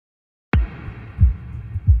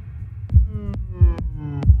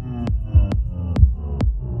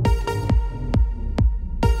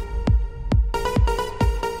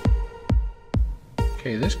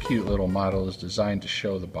Okay, this cute little model is designed to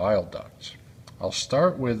show the bile ducts. I'll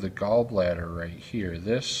start with the gallbladder right here.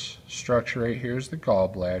 This structure right here is the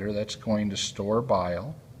gallbladder that's going to store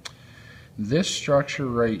bile. This structure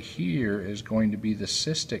right here is going to be the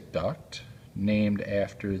cystic duct, named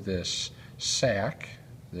after this sac,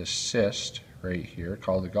 this cyst right here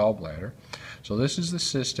called the gallbladder. So this is the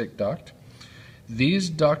cystic duct. These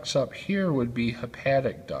ducts up here would be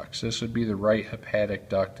hepatic ducts. This would be the right hepatic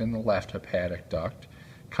duct and the left hepatic duct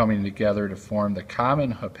coming together to form the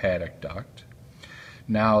common hepatic duct.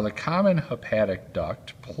 Now the common hepatic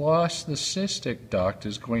duct plus the cystic duct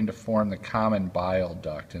is going to form the common bile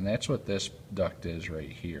duct, and that's what this duct is right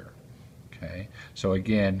here. Okay, so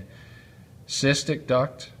again, cystic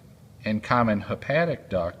duct and common hepatic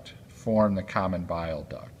duct form the common bile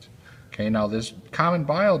duct. Okay, now this common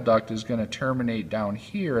bile duct is going to terminate down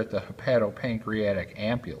here at the hepatopancreatic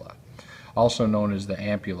ampulla, also known as the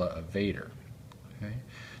ampulla of Vater. Okay,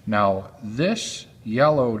 now this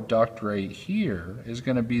yellow duct right here is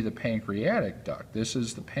going to be the pancreatic duct. This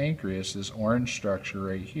is the pancreas, this orange structure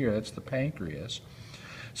right here, that's the pancreas.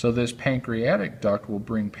 So this pancreatic duct will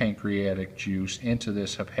bring pancreatic juice into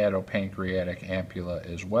this hepatopancreatic ampulla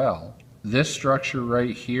as well. This structure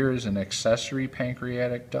right here is an accessory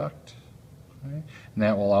pancreatic duct, okay? And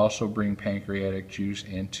that will also bring pancreatic juice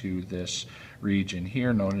into this region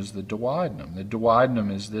here known as the duodenum. The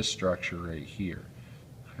duodenum is this structure right here.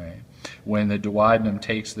 Okay. When the duodenum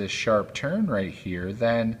takes this sharp turn right here,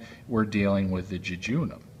 then we're dealing with the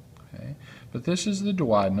jejunum. Okay. But this is the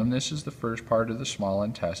duodenum, this is the first part of the small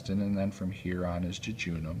intestine, and then from here on is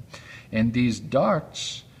jejunum. And these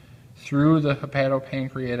ducts through the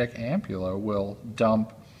hepatopancreatic ampulla will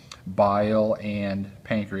dump bile and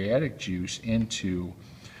pancreatic juice into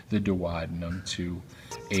the duodenum to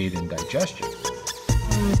aid in digestion.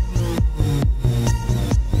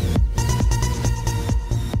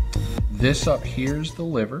 This up here is the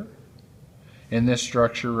liver, and this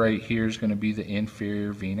structure right here is going to be the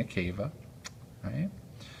inferior vena cava. Right?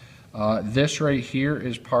 This right here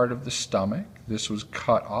is part of the stomach. This was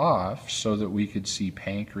cut off so that we could see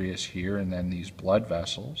pancreas here and then these blood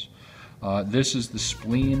vessels. This is the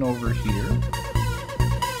spleen over here.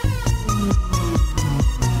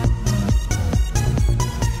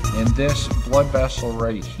 And this blood vessel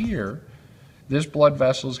right here, this blood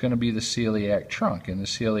vessel is going to be the celiac trunk, and the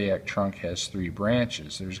celiac trunk has three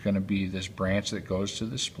branches. There's going to be this branch that goes to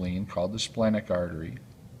the spleen called the splenic artery.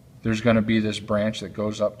 There's going to be this branch that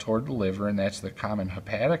goes up toward the liver, and that's the common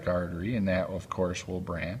hepatic artery, and that of course will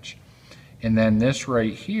branch. And then this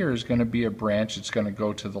right here is going to be a branch that's going to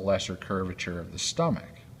go to the lesser curvature of the stomach.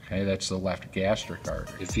 Okay, that's the left gastric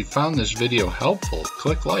artery. If you found this video helpful,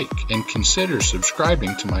 click like and consider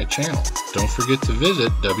subscribing to my channel. Don't forget to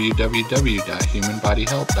visit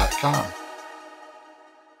www.humanbodyhelp.com.